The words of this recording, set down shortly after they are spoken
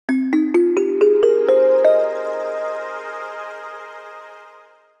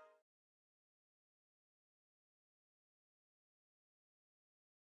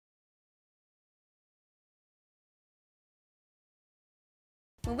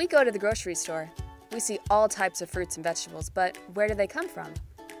When we go to the grocery store, we see all types of fruits and vegetables, but where do they come from?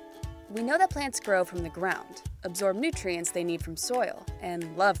 We know that plants grow from the ground, absorb nutrients they need from soil,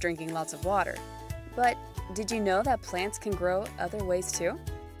 and love drinking lots of water. But did you know that plants can grow other ways too?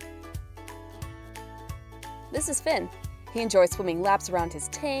 This is Finn. He enjoys swimming laps around his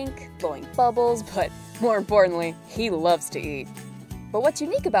tank, blowing bubbles, but more importantly, he loves to eat. But what's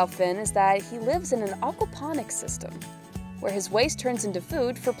unique about Finn is that he lives in an aquaponics system, where his waste turns into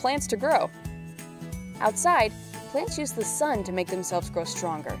food for plants to grow. Outside, plants use the sun to make themselves grow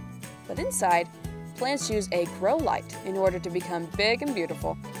stronger. But inside, plants use a grow light in order to become big and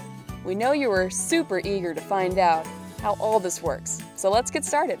beautiful. We know you were super eager to find out how all this works, so let's get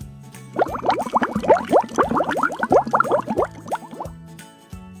started.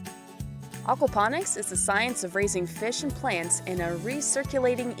 Aquaponics is the science of raising fish and plants in a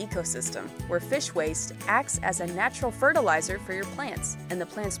recirculating ecosystem, where fish waste acts as a natural fertilizer for your plants, and the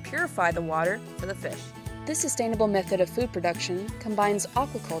plants purify the water for the fish. This sustainable method of food production combines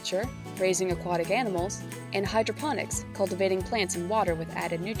aquaculture, raising aquatic animals, and hydroponics, cultivating plants in water with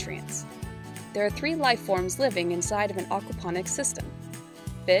added nutrients. There are 3 life forms living inside of an aquaponics system: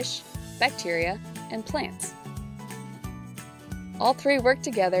 fish, bacteria, and plants. All 3 work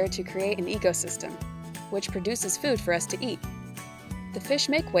together to create an ecosystem, which produces food for us to eat. The fish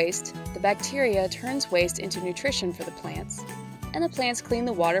make waste, the bacteria turns waste into nutrition for the plants, and the plants clean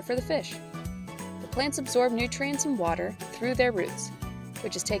the water for the fish. The plants absorb nutrients and water through their roots,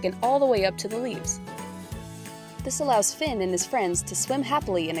 which is taken all the way up to the leaves. This allows Finn and his friends to swim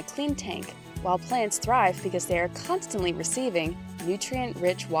happily in a clean tank, while plants thrive because they are constantly receiving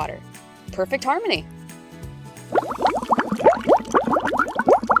nutrient-rich water. Perfect harmony!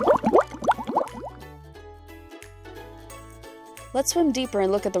 Let's swim deeper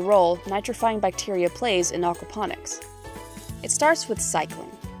and look at the role nitrifying bacteria plays in aquaponics. It starts with cycling,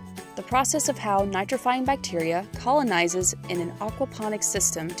 the process of how nitrifying bacteria colonizes in an aquaponics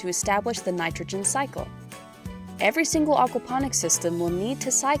system to establish the nitrogen cycle. Every single aquaponics system will need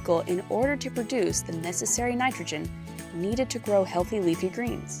to cycle in order to produce the necessary nitrogen needed to grow healthy leafy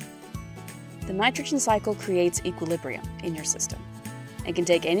greens. The nitrogen cycle creates equilibrium in your system. It can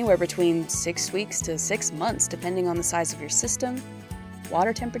take anywhere between 6 weeks to 6 months depending on the size of your system,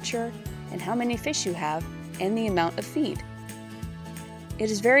 water temperature, and how many fish you have, and the amount of feed.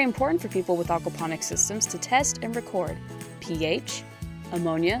 It is very important for people with aquaponics systems to test and record pH,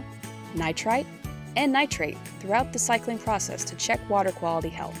 ammonia, nitrite, and nitrate throughout the cycling process to check water quality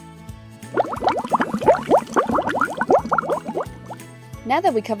health. Now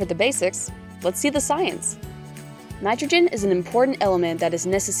that we covered the basics, let's see the science. Nitrogen is an important element that is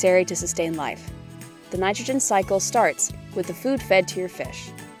necessary to sustain life. The nitrogen cycle starts with the food fed to your fish,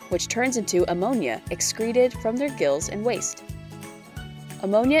 which turns into ammonia excreted from their gills and waste.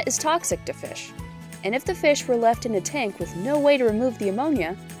 Ammonia is toxic to fish, and if the fish were left in a tank with no way to remove the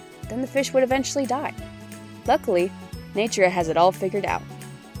ammonia, then the fish would eventually die. Luckily, nature has it all figured out.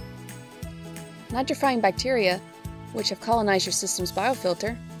 Nitrifying bacteria, which have colonized your system's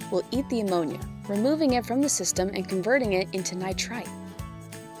biofilter, will eat the ammonia, removing it from the system and converting it into nitrite.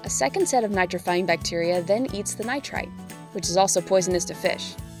 A second set of nitrifying bacteria then eats the nitrite, which is also poisonous to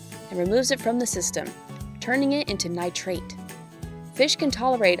fish, and removes it from the system, turning it into nitrate. Fish can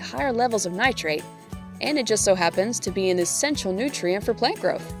tolerate higher levels of nitrate, and it just so happens to be an essential nutrient for plant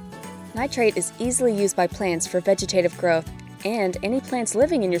growth. Nitrate is easily used by plants for vegetative growth, and any plants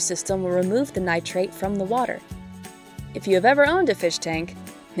living in your system will remove the nitrate from the water. If you have ever owned a fish tank,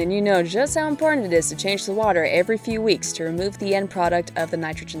 then you know just how important it is to change the water every few weeks to remove the end product of the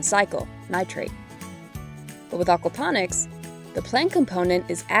nitrogen cycle, nitrate. But with aquaponics, the plant component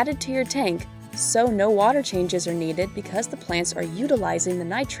is added to your tank, so no water changes are needed because the plants are utilizing the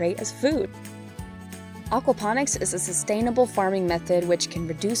nitrate as food. Aquaponics is a sustainable farming method which can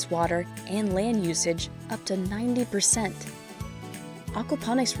reduce water and land usage up to 90%.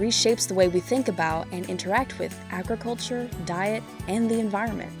 Aquaponics reshapes the way we think about and interact with agriculture, diet, and the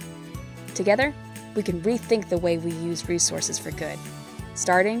environment. Together, we can rethink the way we use resources for good,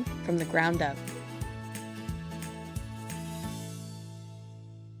 starting from the ground up.